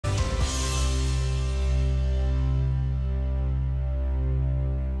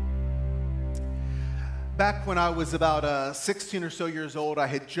Back when I was about 16 or so years old, I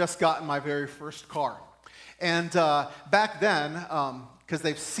had just gotten my very first car. And back then, because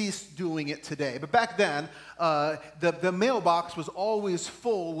they've ceased doing it today, but back then, the mailbox was always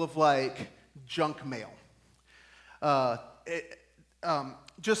full of, like, junk mail.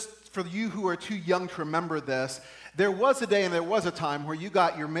 Just for you who are too young to remember this, there was a day and there was a time where you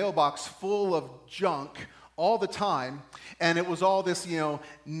got your mailbox full of junk all the time, and it was all this,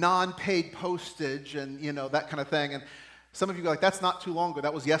 non-paid postage and, that kind of thing. And some of you go like, that's not too long ago,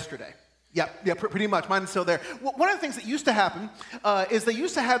 that was yesterday. Yeah, pretty much. Mine's still there. One of the things that used to happen is they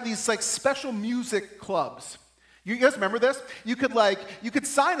used to have these like special music clubs. You guys remember this? You could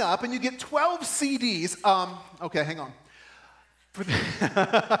sign up and you get 12 CDs. Okay, hang on.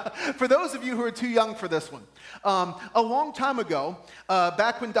 For those of you who are too young for this one, a long time ago,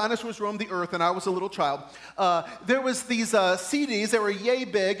 back when dinosaurs roamed the earth and I was a little child, there was these CDs that were yay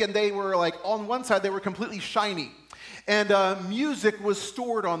big, and they were like, on one side, they were completely shiny. And music was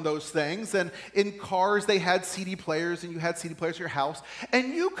stored on those things, and in cars they had CD players, and you had CD players at your house,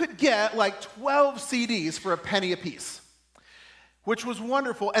 and you could get like 12 CDs for a penny a piece, which was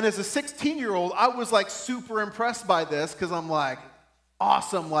wonderful. And as a 16-year-old, I was like super impressed by this, because I'm like,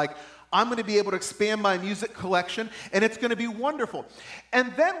 awesome, like I'm going to be able to expand my music collection, and it's going to be wonderful.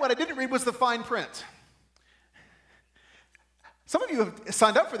 And then what I didn't read was the fine print. Some of you have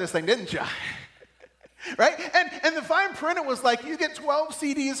signed up for this thing, didn't you? Right? And the fine print, it was like, you get 12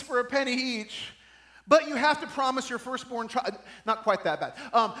 CDs for a penny each, but you have to promise your firstborn child, not quite that bad,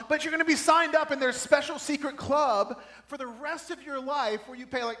 but you're going to be signed up in their special secret club for the rest of your life, where you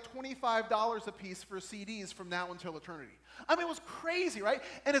pay like $25 a piece for CDs from now until eternity. I mean, it was crazy, right?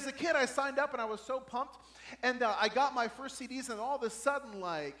 And as a kid, I signed up and I was so pumped, and I got my first CDs, and all of a sudden,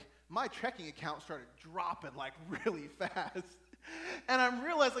 like, my checking account started dropping like really fast. And I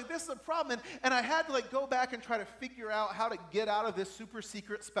realized, like, this is a problem, and I had to like go back and try to figure out how to get out of this super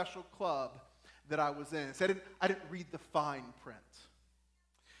secret special club that I was in. So I didn't read the fine print.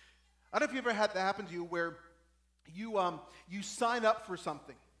 I don't know if you ever had that happen to you, where you sign up for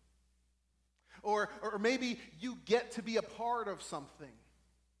something, or maybe you get to be a part of something.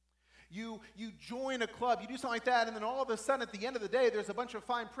 You join a club, you do something like that, and then all of a sudden at the end of the day, there's a bunch of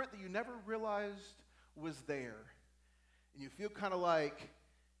fine print that you never realized was there. And you feel kind of like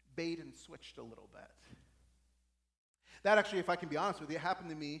bait and switched a little bit. That actually, if I can be honest with you, it happened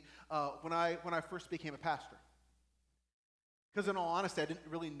to me when I first became a pastor. Because in all honesty, I didn't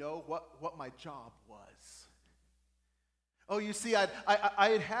really know what my job was. Oh, you see, I'd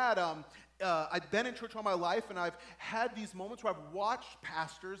been in church all my life, and I've had these moments where I've watched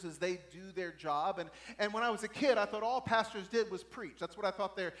pastors as they do their job. And when I was a kid, I thought all pastors did was preach. That's what I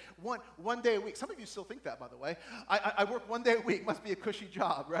thought there. One day a week. Some of you still think that, by the way. I work one day a week. Must be a cushy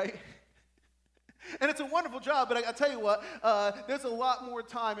job, right? And it's a wonderful job, but I tell you what, there's a lot more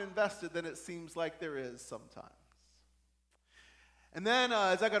time invested than it seems like there is sometimes. And then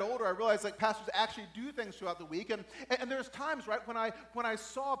as I got older, I realized like pastors actually do things throughout the week. And there's times, right, when I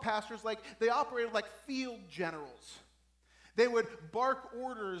saw pastors, like they operated like field generals. They would bark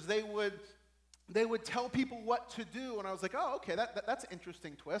orders. They would tell people what to do. And I was like, oh, okay, that's an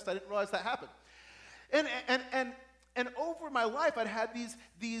interesting twist. I didn't realize that happened. And over my life, I'd had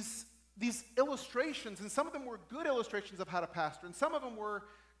these illustrations, and some of them were good illustrations of how to pastor, and some of them were,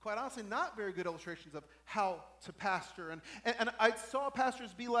 quite honestly, not very good illustrations of how to pastor. And I saw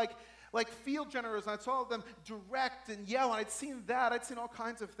pastors be like field generals, and I saw them direct and yell, and I'd seen that. I'd seen all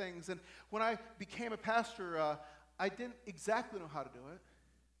kinds of things. And when I became a pastor, I didn't exactly know how to do it.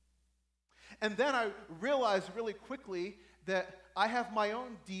 And then I realized really quickly that I have my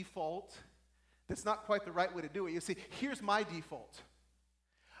own default that's not quite the right way to do it. You see, here's my default.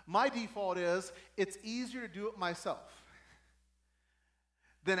 My default is it's easier to do it myself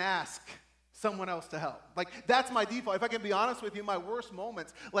than ask someone else to help. Like, that's my default. If I can be honest with you, my worst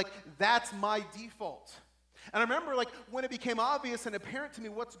moments, like, that's my default. And I remember, like, when it became obvious and apparent to me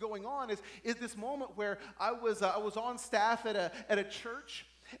what's going on is this moment where I was on staff at a church,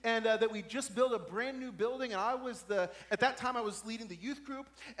 and that we just built a brand new building, and at that time I was leading the youth group,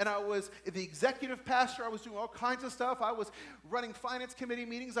 and I was the executive pastor. I was doing all kinds of stuff. I was running finance committee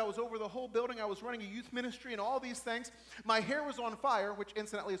meetings. I was over the whole building. I was running a youth ministry and all these things. My hair was on fire, which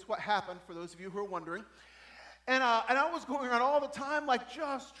incidentally is what happened, for those of you who are wondering. And I was going around all the time, like,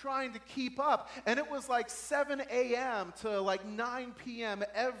 just trying to keep up. And it was like 7 a.m. to like 9 p.m.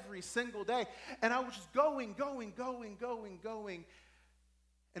 every single day. And I was just going.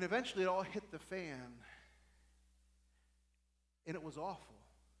 And eventually it all hit the fan, and it was awful.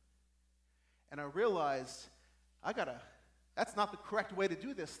 And I realized, that's not the correct way to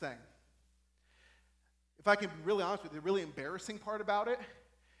do this thing. If I can be really honest with you, the really embarrassing part about it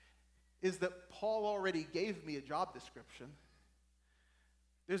is that Paul already gave me a job description.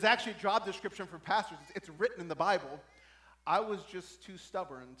 There's actually a job description for pastors. It's written in the Bible. I was just too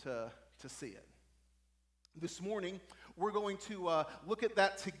stubborn to see it. This morning, we're going to look at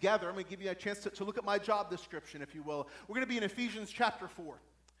that together. I'm going to give you a chance to look at my job description, if you will. We're going to be in Ephesians chapter 4.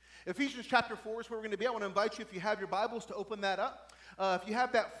 Ephesians chapter 4 is where we're going to be. I want to invite you, if you have your Bibles, to open that up. If you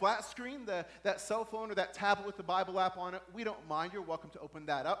have that flat screen, that cell phone or that tablet with the Bible app on it, we don't mind. You're welcome to open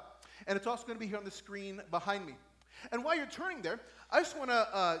that up. And it's also going to be here on the screen behind me. And while you're turning there, I just want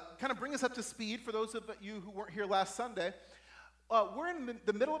to kind of bring us up to speed for those of you who weren't here last Sunday. We're in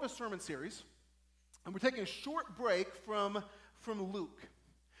the middle of a sermon series, and we're taking a short break from Luke.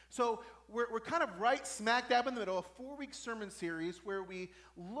 So we're kind of right smack dab in the middle of a 4-week sermon series where we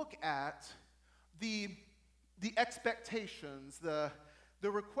look at the expectations, the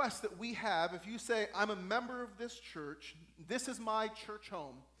requests that we have. If you say, I'm a member of this church, this is my church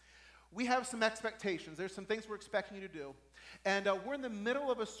home, we have some expectations. There's some things we're expecting you to do. And we're in the middle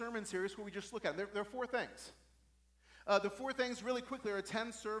of a sermon series where we just look at them. There are 4 things. The 4 things really quickly are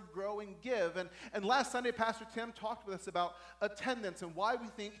attend, serve, grow, and give. And last Sunday, Pastor Tim talked with us about attendance and why we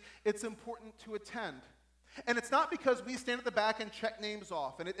think it's important to attend. And it's not because we stand at the back and check names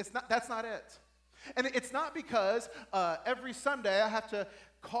off. And that's not it. And it's not because every Sunday I have to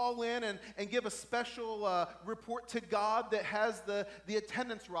call in and give a special report to God that has the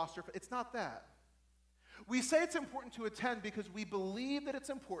attendance roster. It's not that. We say it's important to attend because we believe that it's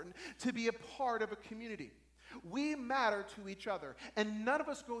important to be a part of a community. We matter to each other, and none of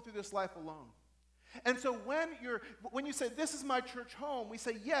us go through this life alone. And so when you say, this is my church home, we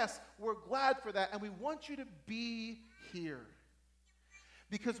say, yes, we're glad for that, and we want you to be here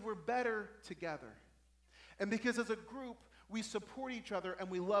because we're better together. And because as a group, we support each other, and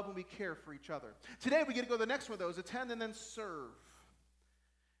we love and we care for each other. Today, we get to go to the next one of those, attend and then serve.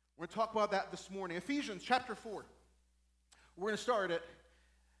 We're going to talk about that this morning. Ephesians chapter 4. We're going to start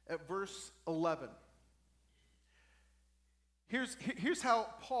at verse 11. Here's how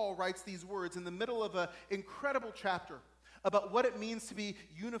Paul writes these words in the middle of an incredible chapter about what it means to be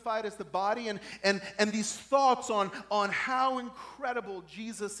unified as the body and these thoughts on how incredible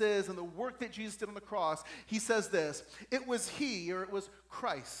Jesus is and the work that Jesus did on the cross. He says this, it was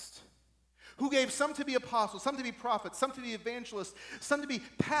Christ, who gave some to be apostles, some to be prophets, some to be evangelists, some to be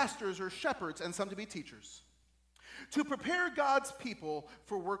pastors or shepherds, and some to be teachers, to prepare God's people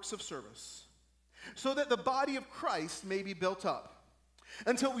for works of service, so that the body of Christ may be built up,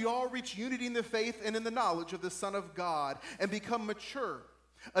 until we all reach unity in the faith and in the knowledge of the Son of God, and become mature,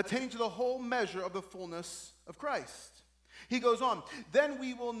 attaining to the whole measure of the fullness of Christ. He goes on, then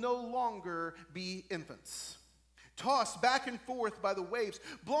we will no longer be infants, tossed back and forth by the waves,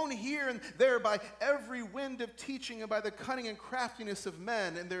 blown here and there by every wind of teaching and by the cunning and craftiness of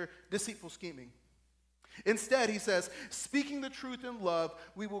men and their deceitful scheming. Instead, he says, speaking the truth in love,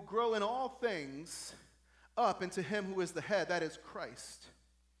 we will grow in all things up into him who is the head, that is Christ.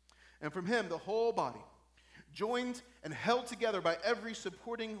 And from him, the whole body, joined and held together by every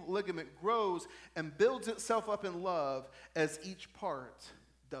supporting ligament, grows and builds itself up in love as each part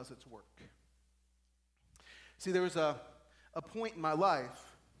does its work. See, there was a point in my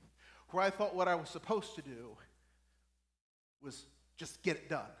life where I thought what I was supposed to do was just get it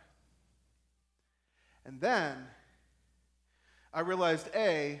done. And then I realized,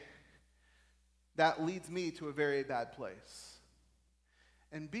 A, that leads me to a very bad place.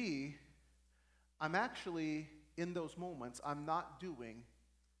 And B, I'm actually, in those moments, I'm not doing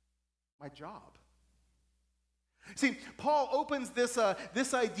my job. See, Paul opens this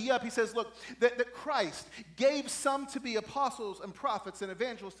idea up. He says, look, that Christ gave some to be apostles and prophets and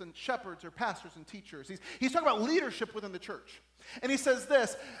evangelists and shepherds or pastors and teachers. He's talking about leadership within the church. And he says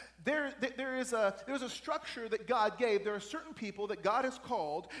this, there's a structure that God gave. There are certain people that God has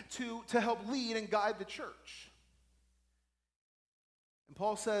called to help lead and guide the church. And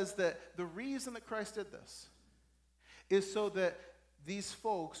Paul says that the reason that Christ did this is so that these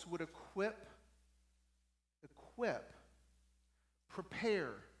folks would equip,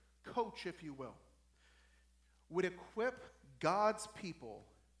 prepare, coach, if you will, would equip God's people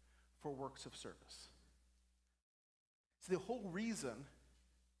for works of service. So the whole reason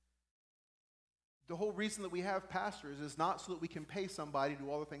that we have pastors is not so that we can pay somebody to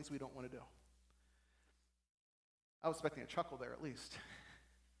do all the things we don't want to do. I was expecting a chuckle there at least.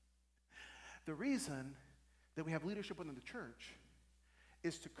 The reason that we have leadership within the church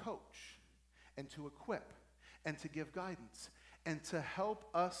is to coach and to equip and to give guidance and to help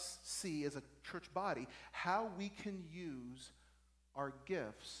us see as a church body how we can use our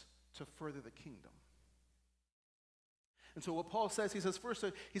gifts to further the kingdom. And so what Paul says, he says,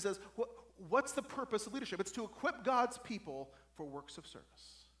 what's the purpose of leadership? It's to equip God's people for works of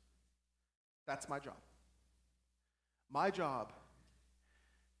service. That's my job. My job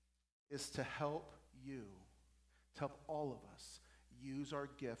is to help you, to help all of us use our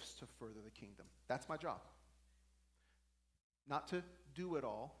gifts to further the kingdom. That's my job. Not to do it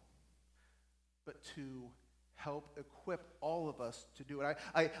all, but to help equip all of us to do it.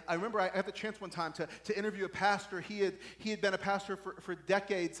 I remember I had the chance one time to interview a pastor. He had been a pastor for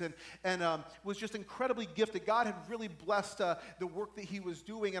decades and was just incredibly gifted. God had really blessed the work that he was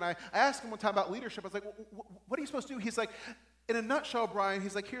doing. And I asked him one time about leadership. I was like, what are you supposed to do? He's like, in a nutshell, Brian,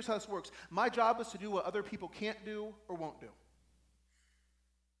 he's like, here's how this works. My job is to do what other people can't do or won't do.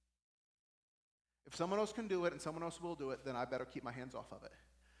 If someone else can do it and someone else will do it, then I better keep my hands off of it.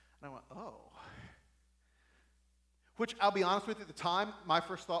 And I went, oh. Which, I'll be honest with you, at the time, my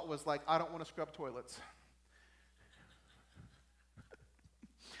first thought was like, I don't want to scrub toilets.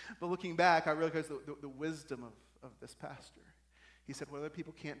 But looking back, I realized the wisdom of this pastor. He said, what other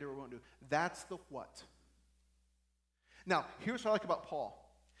people can't do or won't do. That's the what. Now, here's what I like about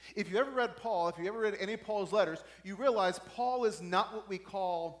Paul. If you ever read Paul, if you ever read any of Paul's letters, you realize Paul is not what we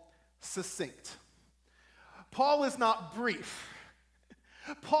call succinct. Paul is not brief.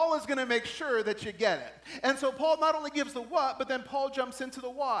 Paul is going to make sure that you get it. And so Paul not only gives the what, but then Paul jumps into the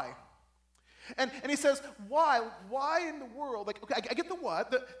why. And he says, why? Why in the world? Like, okay, I get the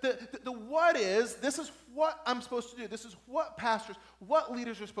what. The what is, this is what I'm supposed to do. This is what pastors, what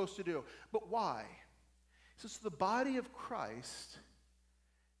leaders are supposed to do. But why? He says, so the body of Christ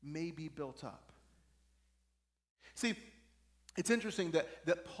may be built up. See, it's interesting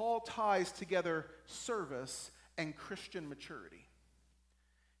that Paul ties together service and Christian maturity.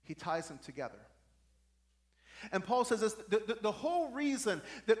 He ties them together. And Paul says this, the whole reason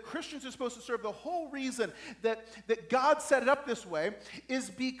that Christians are supposed to serve, the whole reason that God set it up this way is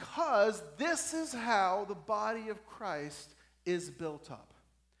because this is how the body of Christ is built up.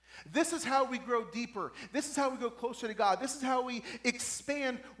 This is how we grow deeper. This is how we go closer to God. This is how we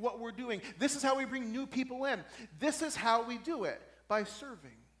expand what we're doing. This is how we bring new people in. This is how we do it, by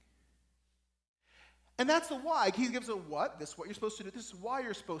serving. And that's the why. He gives a what, this is what you're supposed to do, this is why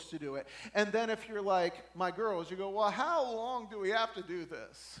you're supposed to do it. And then if you're like my girls, you go, well, how long do we have to do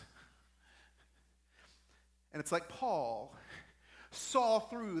this? And it's like Paul saw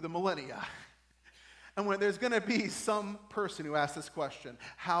through the millennia. And when there's going to be some person who asks this question,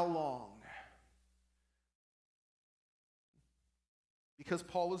 how long? Because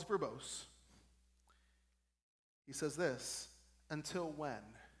Paul is verbose. He says this, until when?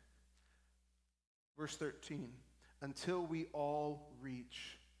 Verse 13, until we all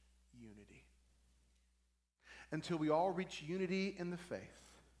reach unity. Until we all reach unity in the faith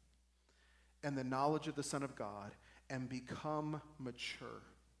and the knowledge of the Son of God and become mature,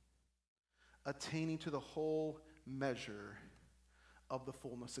 attaining to the whole measure of the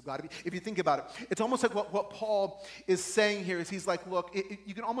fullness of God. If you think about it, it's almost like what Paul is saying here is he's like, look,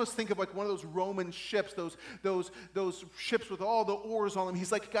 you can almost think of like one of those Roman ships, those ships with all the oars on them.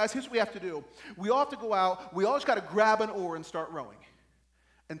 He's like, guys, here's what we have to do. We all have to go out. We all just got to grab an oar and start rowing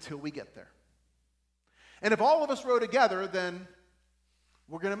until we get there. And if all of us row together, then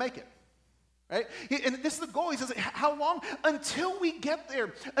we're going to make it. Right? And this is the goal. He says, how long? Until we get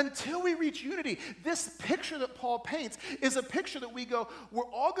there, until we reach unity. This picture that Paul paints is a picture that we go, we're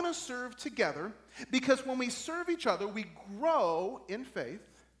all going to serve together because when we serve each other, we grow in faith.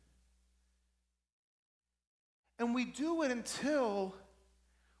 And we do it until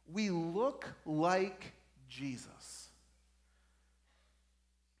we look like Jesus.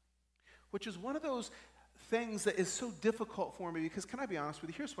 Which is one of those things that is so difficult for me because, can I be honest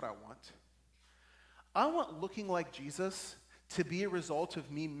with you? Here's what I want. I want looking like Jesus to be a result of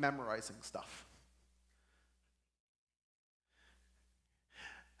me memorizing stuff.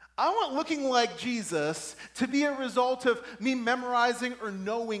 I want looking like Jesus to be a result of me memorizing or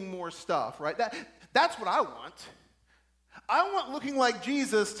knowing more stuff, right? That's what I want. I want looking like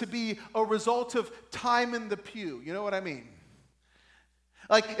Jesus to be a result of time in the pew. You know what I mean?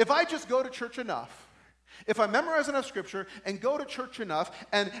 Like, if I just go to church enough, if I memorize enough scripture and go to church enough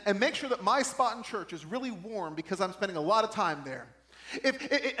and make sure that my spot in church is really warm because I'm spending a lot of time there.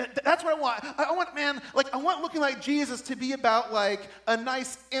 That's what I want. I want looking like Jesus to be about like a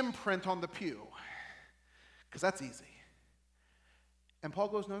nice imprint on the pew. Because that's easy. And Paul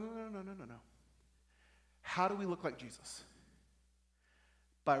goes, no. How do we look like Jesus?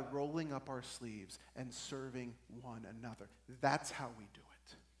 By rolling up our sleeves and serving one another. That's how we do it.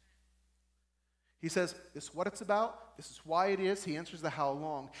 He says, this is what it's about. This is why it is. He answers the how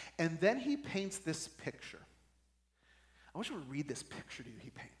long. And then he paints this picture. I want you to read this picture to you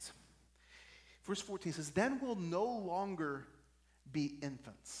he paints. Verse 14 says, then we'll no longer be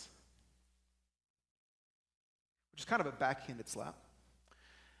infants. Which is kind of a backhanded slap.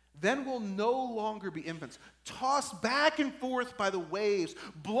 Then we'll no longer be infants, tossed back and forth by the waves,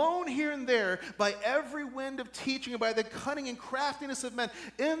 blown here and there by every wind of teaching and by the cunning and craftiness of men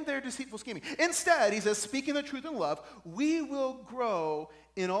in their deceitful scheming. Instead, he says, speaking the truth in love, we will grow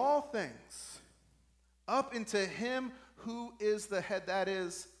in all things up into him who is the head, that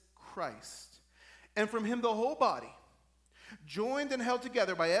is Christ. And from him the whole body, joined and held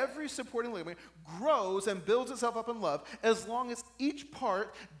together by every supporting ligament, grows and builds itself up in love as long as each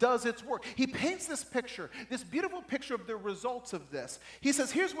part does its work. He paints this picture, this beautiful picture of the results of this. He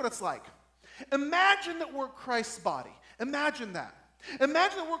says, here's what it's like. Imagine that we're Christ's body. Imagine that.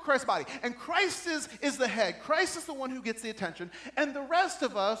 Imagine that we're Christ's body, and Christ is the head. Christ is the one who gets the attention, and the rest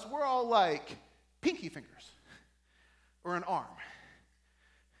of us, we're all like pinky fingers, or an arm,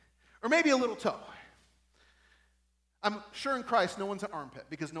 or maybe a little toe. I'm sure in Christ no one's an armpit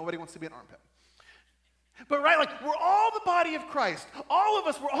because nobody wants to be an armpit. But right, like we're all the body of Christ. All of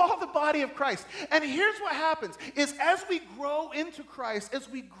us, we're all the body of Christ. And here's what happens is as we grow into Christ, as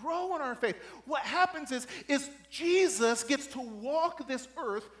we grow in our faith, what happens is Jesus gets to walk this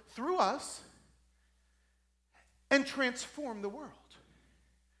earth through us and transform the world.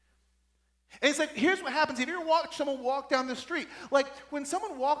 And it's like, here's what happens. Have you ever watched someone walk down the street? Like, when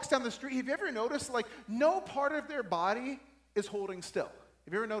someone walks down the street, have you ever noticed, like, no part of their body is holding still?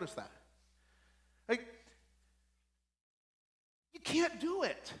 Have you ever noticed that? Like, you can't do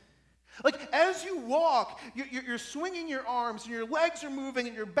it. Like, as you walk, you're swinging your arms, and your legs are moving,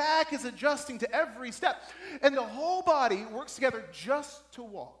 and your back is adjusting to every step. And the whole body works together just to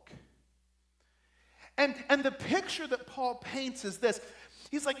walk. And the picture that Paul paints is this.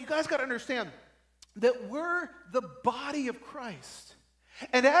 He's like, you guys got to understand that we're the body of Christ.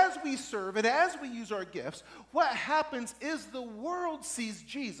 And as we serve and as we use our gifts, what happens is the world sees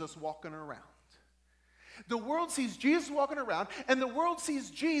Jesus walking around. The world sees Jesus walking around, and the world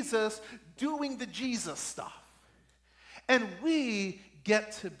sees Jesus doing the Jesus stuff. And we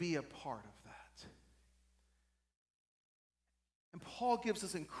get to be a part of that. And Paul gives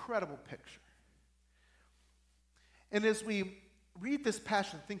this incredible picture. And as we read this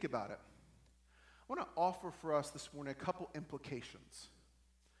passage and think about it, I want to offer for us this morning a couple implications,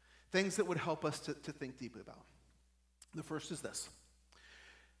 things that would help us to think deeply about. The first is this.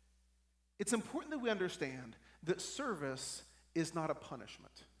 It's important that we understand that service is not a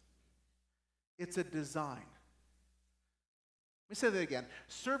punishment. It's a design. Let me say that again.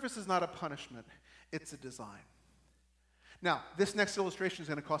 Service is not a punishment. It's a design. Now, this next illustration is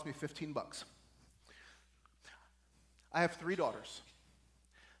going to cost me $15. I have 3 daughters.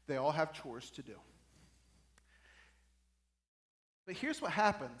 They all have chores to do. But here's what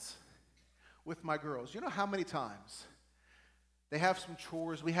happens with my girls. You know how many times they have some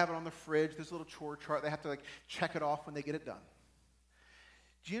chores? We have it on the fridge. There's a little chore chart. They have to like check it off when they get it done.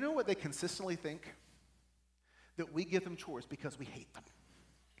 Do you know what they consistently think? That we give them chores because we hate them.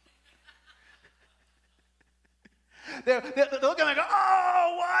 They're looking like,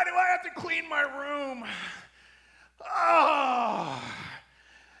 oh, why do I have to clean my room? Oh,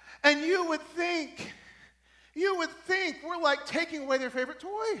 and you would think we're like taking away their favorite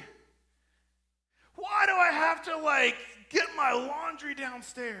toy. Why do I have to like get my laundry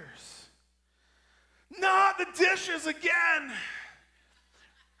downstairs? Not the dishes again.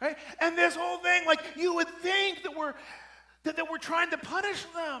 Right? And this whole thing, like you would think that we're trying to punish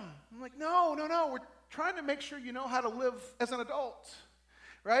them. I'm like, no, we're trying to make sure you know how to live as an adult.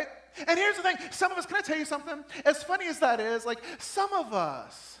 Right? And here's the thing. Some of us, can I tell you something? As funny as that is, like some of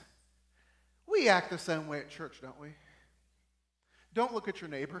us, we act the same way at church, don't we? Don't look at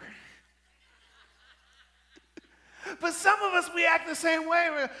your neighbor. But some of us, we act the same way.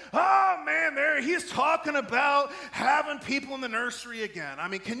 Oh, man, he's talking about having people in the nursery again. I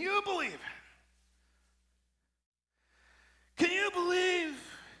mean, can you believe? Can you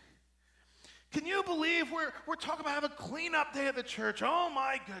believe we're talking about having a cleanup day at the church? Oh,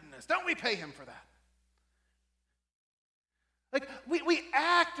 my goodness. Don't we pay him for that? Like, we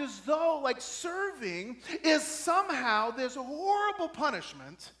act as though, like, serving is somehow this horrible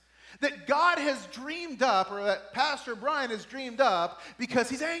punishment that God has dreamed up, or that Pastor Brian has dreamed up because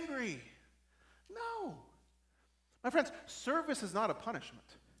he's angry. No. My friends, service is not a punishment.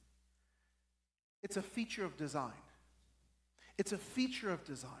 It's a feature of design. It's a feature of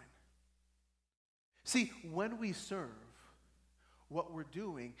design. See, when we serve, what we're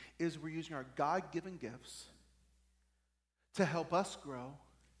doing is we're using our God-given gifts to help us grow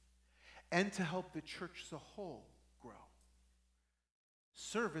and to help the church as a whole grow.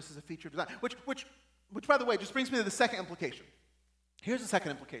 Service is a feature of design, which, by the way, just brings me to the second implication. Here's the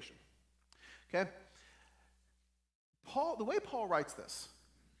second implication, okay? The way Paul writes this,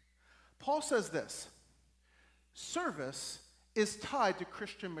 Paul says this: service is tied to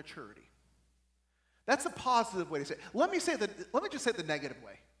Christian maturity. That's a positive way to say it. Let me just say it the negative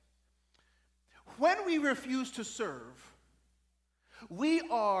way. When we refuse to serve, we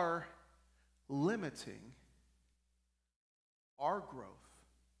are limiting our growth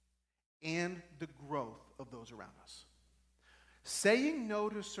and the growth of those around us. Saying no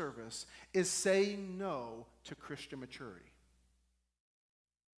to service is saying no to Christian maturity.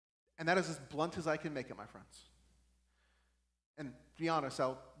 And that is as blunt as I can make it, my friends. And to be honest,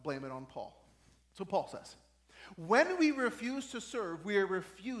 I'll blame it on Paul. So Paul says, when we refuse to serve, we are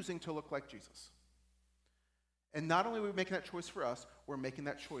refusing to look like Jesus. And not only are we making that choice for us, we're making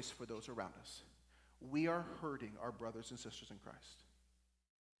that choice for those around us. We are hurting our brothers and sisters in Christ.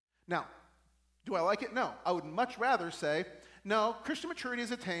 Now, do I like it? No. I would much rather say, no, Christian maturity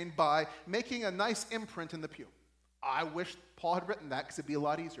is attained by making a nice imprint in the pew. I wish Paul had written that because it'd be a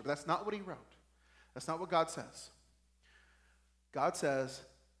lot easier, but that's not what he wrote. That's not what God says. God says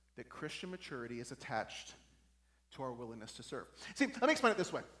that Christian maturity is attached to our willingness to serve. See, let me explain it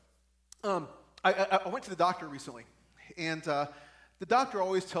this way. I went to the doctor recently, and the doctor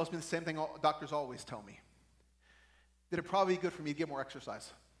always tells me the same thing doctors always tell me, that it'd probably be good for me to get more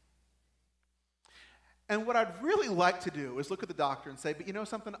exercise. And what I'd really like to do is look at the doctor and say, but you know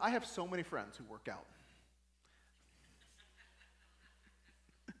something? I have so many friends who work out.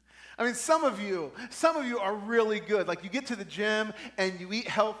 I mean, some of you are really good. Like, you get to the gym and you eat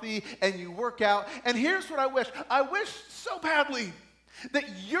healthy and you work out. And here's what I wish. I wish so badly that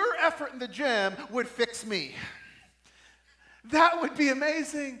your effort in the gym would fix me. That would be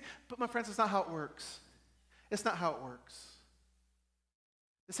amazing. But my friends, it's not how it works. It's not how it works.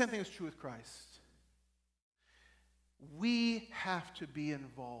 The same thing is true with Christ. We have to be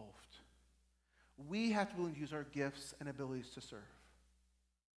involved. We have to be willing to use our gifts and abilities to serve.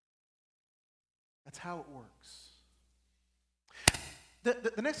 That's how it works.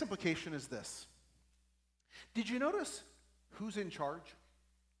 The next implication is this. Did you notice who's in charge?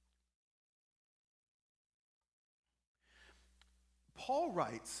 Paul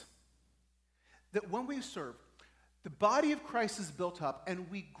writes that when we serve, the body of Christ is built up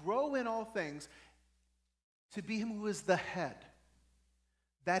and we grow in all things to be him who is the head.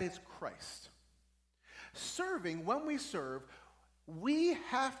 That is Christ. Serving, when we serve, we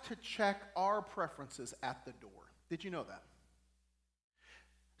have to check our preferences at the door. Did you know that?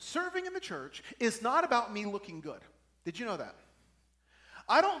 Serving in the church is not about me looking good. Did you know that?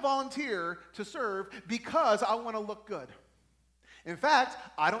 I don't volunteer to serve because I want to look good. In fact,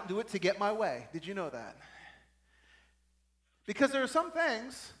 I don't do it to get my way. Did you know that? Because there are some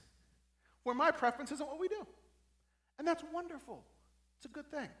things where my preference isn't what we do. And that's wonderful. It's a good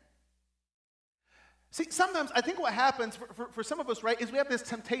thing. See, sometimes I think what happens for some of us, right, is we have this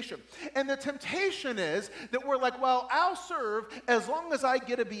temptation. And the temptation is that we're like, well, I'll serve as long as I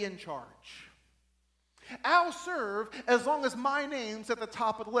get to be in charge. I'll serve as long as my name's at the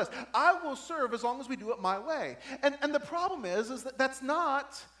top of the list. I will serve as long as we do it my way. And the problem is that that's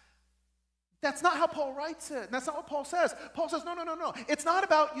not how Paul writes it. And that's not what Paul says. Paul says, no. It's not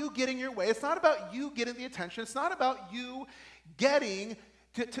about you getting your way. It's not about you getting the attention. It's not about you getting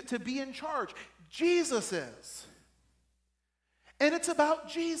to be in charge. Jesus is. And it's about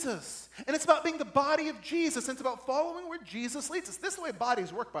Jesus. And it's about being the body of Jesus. And it's about following where Jesus leads us. This is the way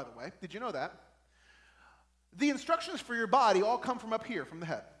bodies work, by the way. Did you know that? The instructions for your body all come from up here, from the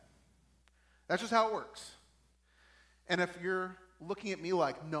head. That's just how it works. And if you're looking at me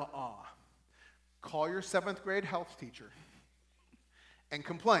like, nuh-uh, call your 7th grade health teacher and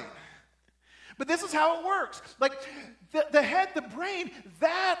complain. But this is how it works. Like, the head, the brain,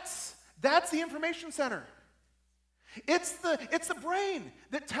 that's the information center. It's the brain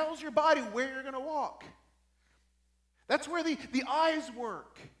that tells your body where you're going to walk. That's where the eyes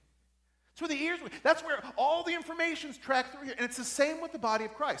work. That's where the ears work. That's where all the information's tracked through here. And it's the same with the body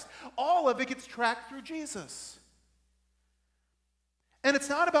of Christ. All of it gets tracked through Jesus. And it's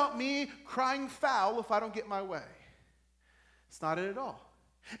not about me crying foul if I don't get my way. It's not it at all.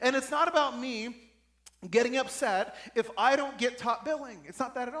 And it's not about me getting upset if I don't get top billing. It's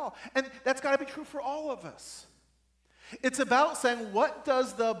not that at all. And that's got to be true for all of us. It's about saying, what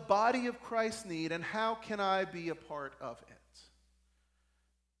does the body of Christ need and how can I be a part of it?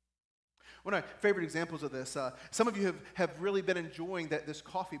 One of my favorite examples of this, some of you have really been enjoying this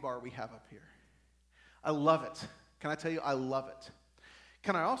coffee bar we have up here. I love it. Can I tell you, I love it.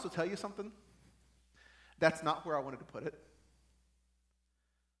 Can I also tell you something? That's not where I wanted to put it.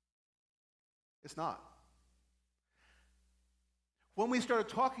 It's not. When we started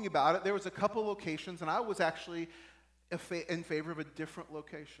talking about it, there was a couple locations, and I was actually in favor of a different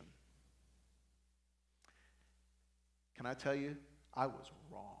location. Can I tell you, I was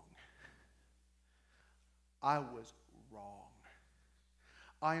wrong. I was wrong.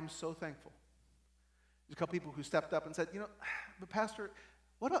 I am so thankful. There's a couple people who stepped up and said, but Pastor,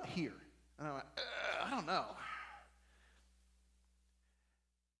 what about here? And I went, I don't know.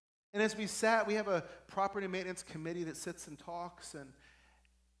 And as we sat, we have a property maintenance committee that sits and talks,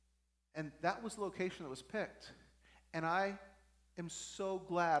 and that was the location that was picked. And I am so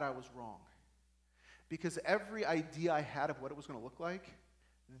glad I was wrong. Because every idea I had of what it was going to look like,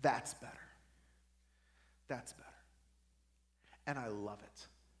 that's better. That's better. And I love it.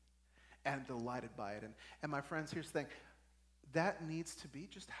 And I'm delighted by it. And my friends, here's the thing. That needs to be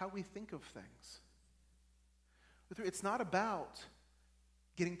just how we think of things. It's not about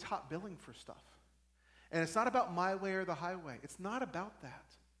getting top billing for stuff. And it's not about my way or the highway. It's not about that.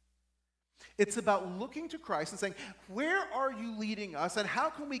 It's about looking to Christ and saying, where are you leading us, and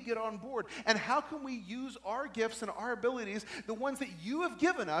how can we get on board? And how can we use our gifts and our abilities, the ones that you have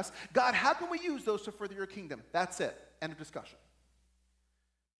given us? God, how can we use those to further your kingdom? That's it. End of discussion.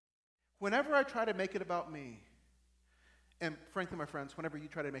 Whenever I try to make it about me, and frankly, my friends, whenever you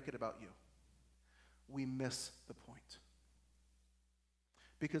try to make it about you, we miss the point.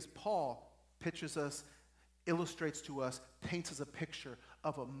 Because Paul pitches us, illustrates to us, paints us a picture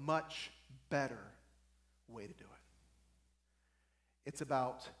of a much better way to do it. It's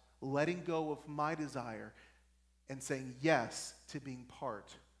about letting go of my desire and saying yes to being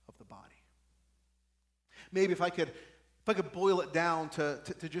part of the body. Maybe if I could boil it down to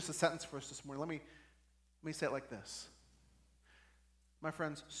just a sentence for us this morning, let me say it like this. My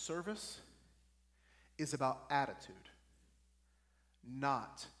friends, service is about attitude,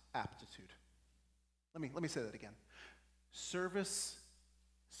 not aptitude. Let me say that again. Service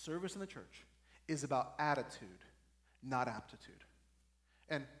in the church is about attitude, not aptitude.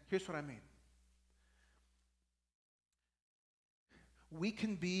 And here's what I mean. We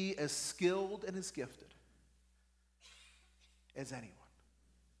can be as skilled and as gifted as anyone.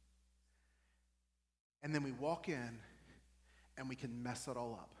 And then we walk in and we can mess it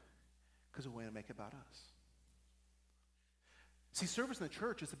all up because we want to make it about us. See, service in the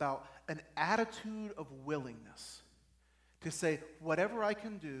church is about an attitude of willingness to say, whatever I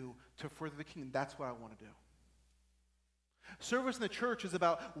can do to further the kingdom, that's what I want to do. Service in the church is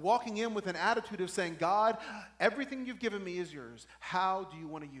about walking in with an attitude of saying, God, everything you've given me is yours. How do you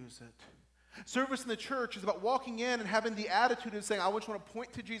want to use it? Service in the church is about walking in and having the attitude of saying, I just want to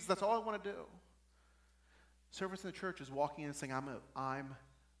point to Jesus. That's all I want to do. Service in the church is walking in and saying, I'm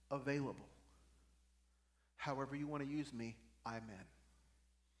available. However you want to use me, I'm in.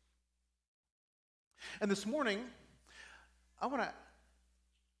 And this morning, I want to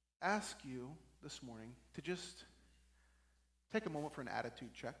ask you this morning to just take a moment for an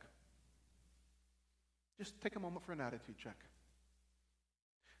attitude check. Just take a moment for an attitude check.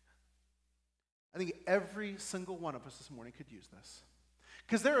 I think every single one of us this morning could use this.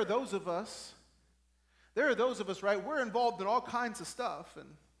 Because there are those of us, right, we're involved in all kinds of stuff, and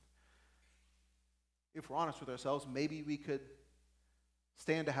if we're honest with ourselves, maybe we could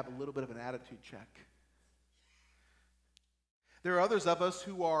stand to have a little bit of an attitude check. There are others of us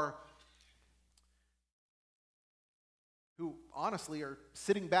who honestly are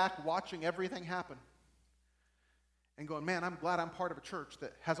sitting back watching everything happen and going, man, I'm glad I'm part of a church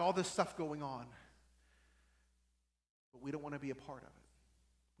that has all this stuff going on. But we don't want to be a part of it.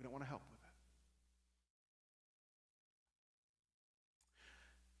 We don't want to help with it.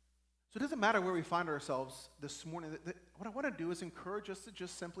 So it doesn't matter where we find ourselves this morning. What I want to do is encourage us to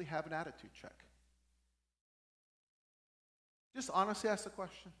just simply have an attitude check. Just honestly ask the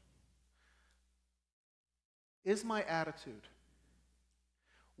question. Is my attitude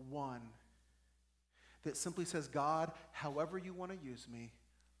one that simply says, God, however you want to use me,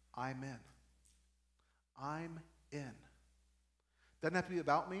 I'm in. I'm in. Doesn't have to be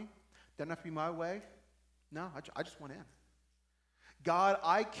about me. Doesn't have to be my way. No, I just want in. God,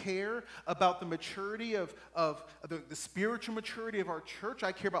 I care about the maturity of the spiritual maturity of our church.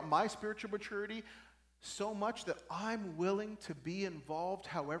 I care about my spiritual maturity so much that I'm willing to be involved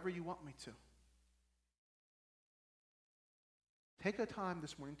however you want me to. Take a time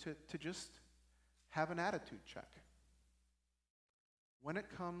this morning to just have an attitude check. When it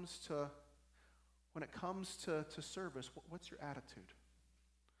comes to service, what's your attitude?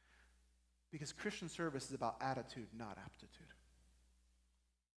 Because Christian service is about attitude, not aptitude.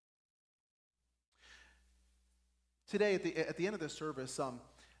 Today, at the end of the service,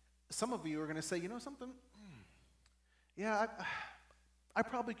 some of you are going to say, you know something? Yeah, I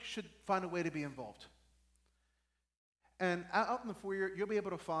probably should find a way to be involved. And out in the foyer, you'll be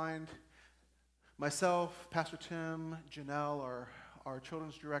able to find myself, Pastor Tim, Janelle, our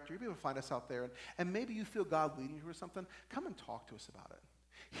children's director. You'll be able to find us out there. And maybe you feel God leading you or something. Come and talk to us about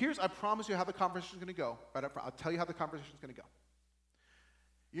it. I promise you how the conversation is going to go. Right up front. I'll tell you how the conversation is going to go.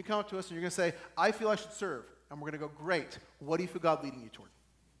 You come up to us and you're going to say, I feel I should serve. And we're going to go, great. What do you feel God leading you toward?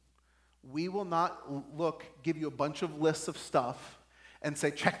 We will not give you a bunch of lists of stuff and say,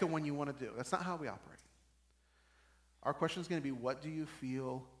 check the one you want to do. That's not how we operate. Our question is going to be, what do you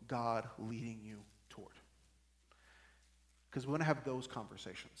feel God leading you toward? Because we want to have those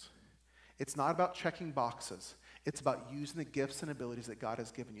conversations. It's not about checking boxes. It's about using the gifts and abilities that God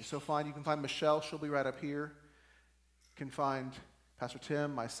has given you. So you can find Michelle. She'll be right up here. You can find Pastor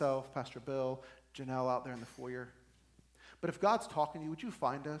Tim, myself, Pastor Bill, Janelle out there in the foyer. But if God's talking to you, would you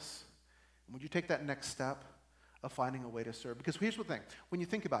find us? And would you take that next step of finding a way to serve? Because here's the thing. When you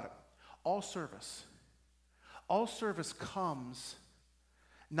think about it, all service comes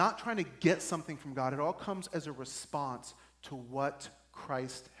not trying to get something from God. It all comes as a response to what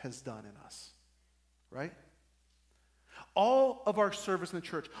Christ has done in us, right? All of our service in the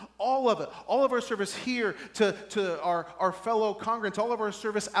church, all of it, all of our service here to our fellow congregants, all of our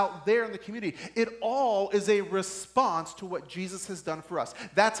service out there in the community, it all is a response to what Jesus has done for us.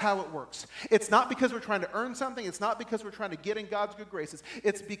 That's how it works. It's not because we're trying to earn something. It's not because we're trying to get in God's good graces.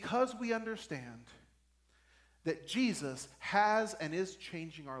 It's because we understand that Jesus has and is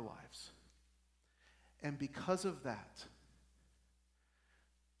changing our lives. And because of that,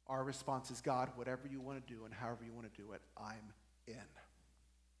 our response is, God, whatever you want to do and however you want to do it, I'm in.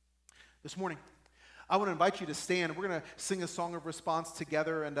 This morning, I want to invite you to stand. We're going to sing a song of response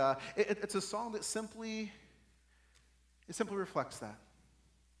together, and it's a song that simply reflects that.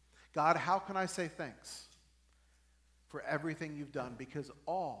 God, how can I say thanks for everything you've done? Because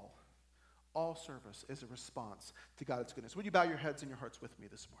all service is a response to God's goodness. Would you bow your heads and your hearts with me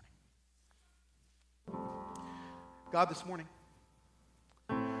this morning? God, this morning,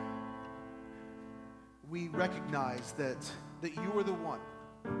 we recognize that you are the one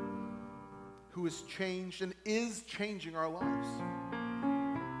who has changed and is changing our lives.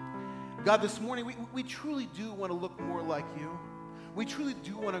 God, this morning, we truly do want to look more like you. We truly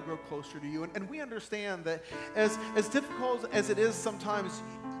do want to grow closer to you. And we understand that as difficult as it is sometimes,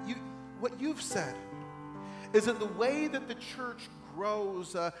 what you've said is that the way that the church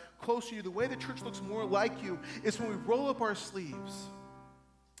grows closer to you, the way the church looks more like you, is when we roll up our sleeves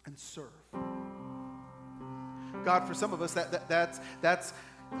and serve. God, for some of us, that's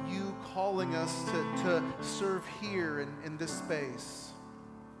you calling us to serve here in this space.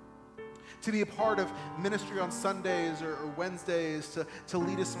 To be a part of ministry on Sundays or Wednesdays, to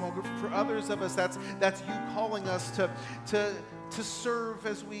lead a small group. For others of us, that's you calling us to serve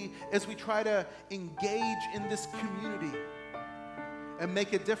as we try to engage in this community and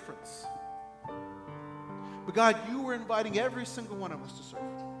make a difference. But God, you are inviting every single one of us to serve.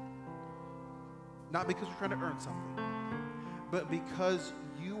 Not because we're trying to earn something, but because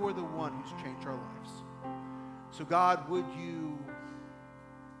you are the one who's changed our lives. So God, would you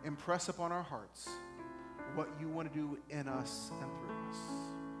impress upon our hearts what you want to do in us and through us.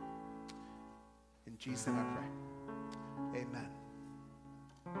 In Jesus' name I pray. Amen.